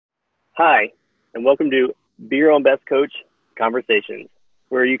Hi, and welcome to Be Your Own Best Coach Conversations,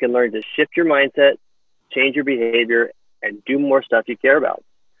 where you can learn to shift your mindset, change your behavior, and do more stuff you care about.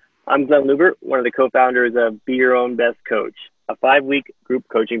 I'm Glen Lubbert, one of the co-founders of Be Your Own Best Coach, a 5-week group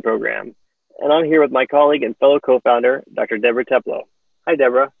coaching program. And I'm here with my colleague and fellow co-founder, Dr. Deborah Teplow. Hi,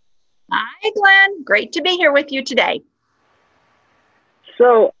 Deborah. Hi, Glenn. Great to be here with you today.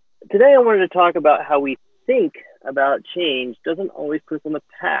 So today I wanted to talk about how we think about change doesn't always put us on the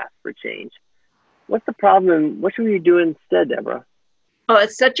path for change. What's the problem and what should we do instead, Deborah? Oh,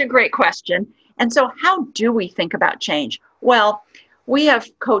 it's such a great question. And so how do we think about change? Well, we have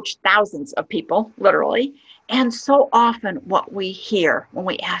coached thousands of people, literally. And so often what we hear when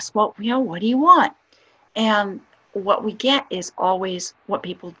we ask, well, what do you want? And what we get is always what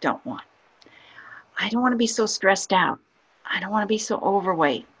people don't want. I don't want to be so stressed out. I don't want to be so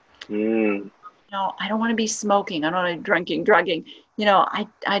overweight. I don't want to be smoking. I don't want to be drinking, drugging. I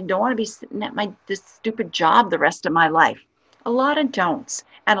don't want to be sitting at this stupid job the rest of my life. A lot of don'ts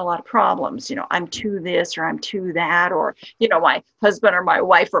and a lot of problems. I'm too this or I'm too that, or, my husband or my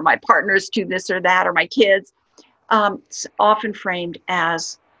wife or my partner's too this or that, or my kids. It's often framed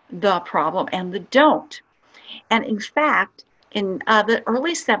as the problem and the don't. And in fact, in the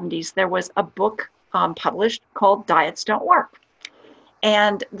early 70s, there was a book published called Diets Don't Work.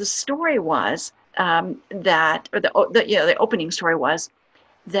 And the story was the opening story was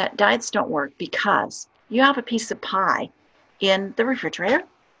that diets don't work because you have a piece of pie in the refrigerator,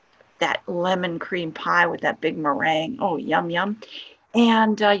 that lemon cream pie with that big meringue. Oh, yum, yum.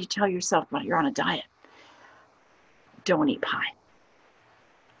 And you tell yourself, well, you're on a diet. Don't eat pie.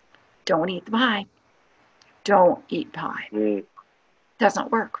 Don't eat the pie. Don't eat pie. Doesn't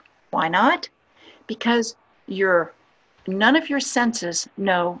work. Why not? Because none of your senses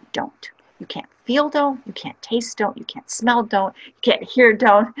know don't. You can't feel don't, you can't taste don't, you can't smell don't, you can't hear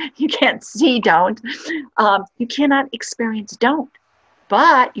don't, you can't see don't. You cannot experience don't,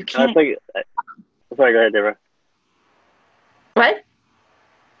 but you can't. Sorry, go ahead, Deborah. What?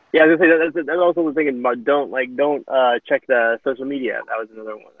 Yeah, I was gonna say that's also the thinking about don't check the social media. That was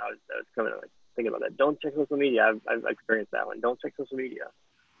another one. I was coming thinking about that. Don't check social media. I've experienced that one. Don't check social media.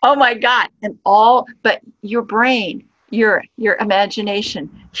 Oh my God! But your brain, your imagination,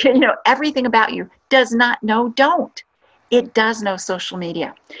 everything about you does not know don't. It does know social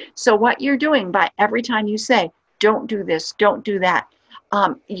media. So what you're doing by every time you say don't do this, don't do that,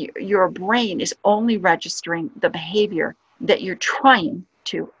 your brain is only registering the behavior that you're trying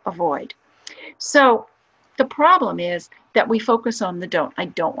to avoid. So the problem is that we focus on the don't. I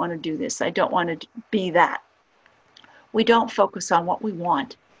don't want to do this. I don't want to be that. We don't focus on what we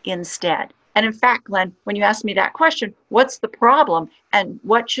want instead. And in fact, Glenn, when you asked me that question, what's the problem and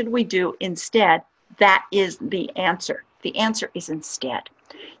what should we do instead? That is the answer. The answer is instead.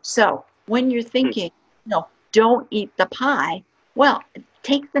 So when you're thinking, don't eat the pie, well,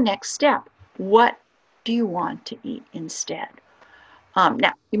 take the next step. What do you want to eat instead?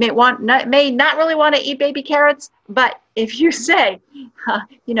 Now, you may not really want to eat baby carrots, but if you say,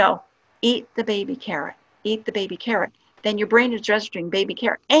 eat the baby carrot, then your brain is registering baby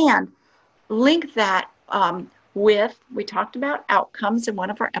carrot, and link that we talked about outcomes in one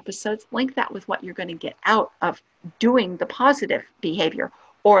of our episodes, link that with what you're going to get out of doing the positive behavior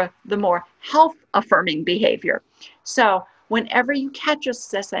or the more health affirming behavior. So whenever you catch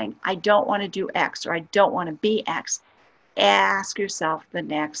yourself saying, I don't want to do X or I don't want to be X, ask yourself the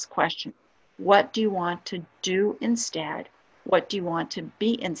next question. What do you want to do instead? What do you want to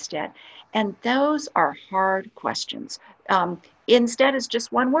be instead? And those are hard questions. Instead is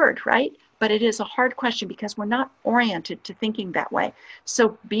just one word, right? But it is a hard question because we're not oriented to thinking that way.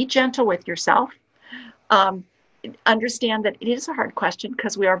 So be gentle with yourself. Understand that it is a hard question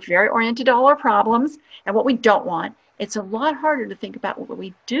because we are very oriented to all our problems and what we don't want. It's a lot harder to think about what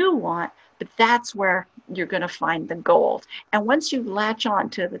we do want, but that's where you're going to find the gold. And once you latch on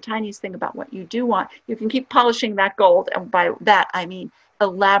to the tiniest thing about what you do want, you can keep polishing that gold. And by that, I mean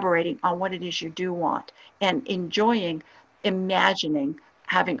elaborating on what it is you do want and imagining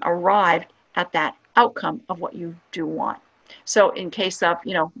having arrived at that outcome of what you do want. So in case of,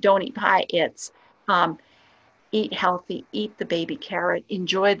 don't eat pie, it's eat healthy, eat the baby carrot,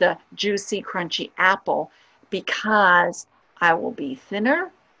 enjoy the juicy, crunchy apple, because I will be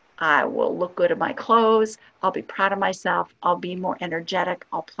thinner, I will look good in my clothes, I'll be proud of myself, I'll be more energetic,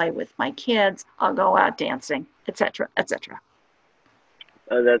 I'll play with my kids, I'll go out dancing, etc., etc.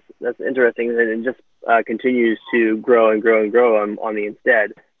 That's interesting, and it just continues to grow and grow and grow on the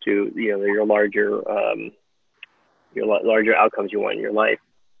instead to your larger outcomes you want in your life.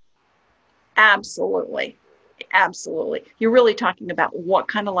 Absolutely. Absolutely. You're really talking about what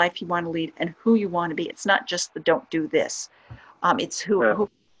kind of life you want to lead and who you want to be. It's not just the don't do this. It's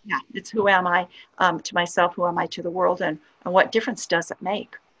it's who am I to myself, who am I to the world, and what difference does it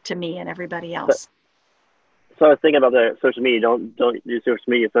make to me and everybody else? So I was thinking about the social media. Don't do social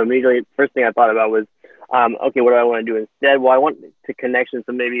media. So immediately, first thing I thought about was, okay, what do I want to do instead? Well, I want to connection.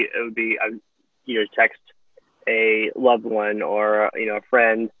 So maybe it would be, text a loved one or a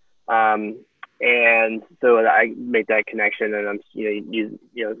friend, and so I make that connection, and I'm using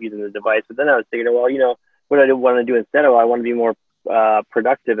the device. But then I was thinking, well, what I want to do instead of, I want to be more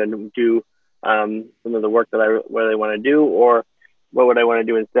productive and do some of the work that I really want to do, or what would I want to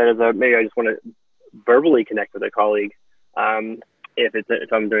do instead is maybe I just want to verbally connect with a colleague,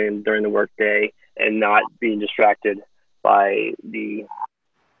 if I'm during the work day and not being distracted by the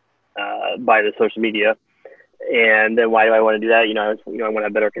social media. And then why do I want to do that? I want to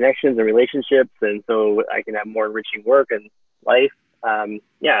have better connections and relationships, and so I can have more enriching work and life. So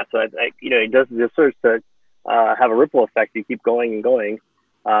it does just sort of have a ripple effect. You keep going and going,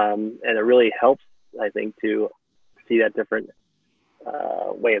 and it really helps, I think, to see that different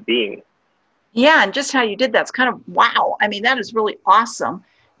way of being. Yeah, and just how you did that's kind of wow. I mean, that is really awesome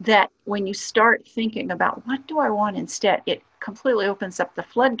that when you start thinking about what do I want instead, it completely opens up the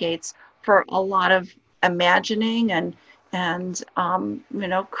floodgates for a lot of imagining and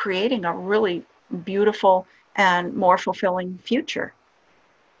creating a really beautiful and more fulfilling future.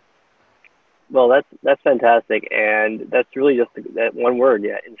 Well, that's fantastic, and that's really just that one word.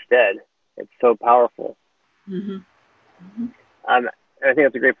 Yeah, instead, it's so powerful. Mm-hmm. Mm-hmm. I think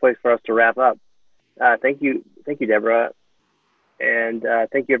that's a great place for us to wrap up. Thank you, Deborah, and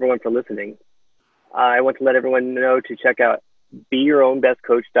thank you everyone for listening. I want to let everyone know to check out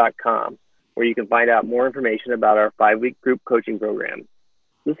BeYourOwnBestCoach.com, where you can find out more information about our 5-week group coaching program.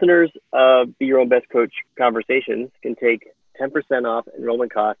 Listeners of Be Your Own Best Coach Conversations can take 10% off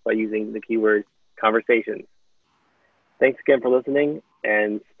enrollment costs by using the keyword conversations. Thanks again for listening,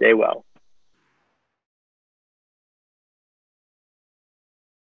 and stay well.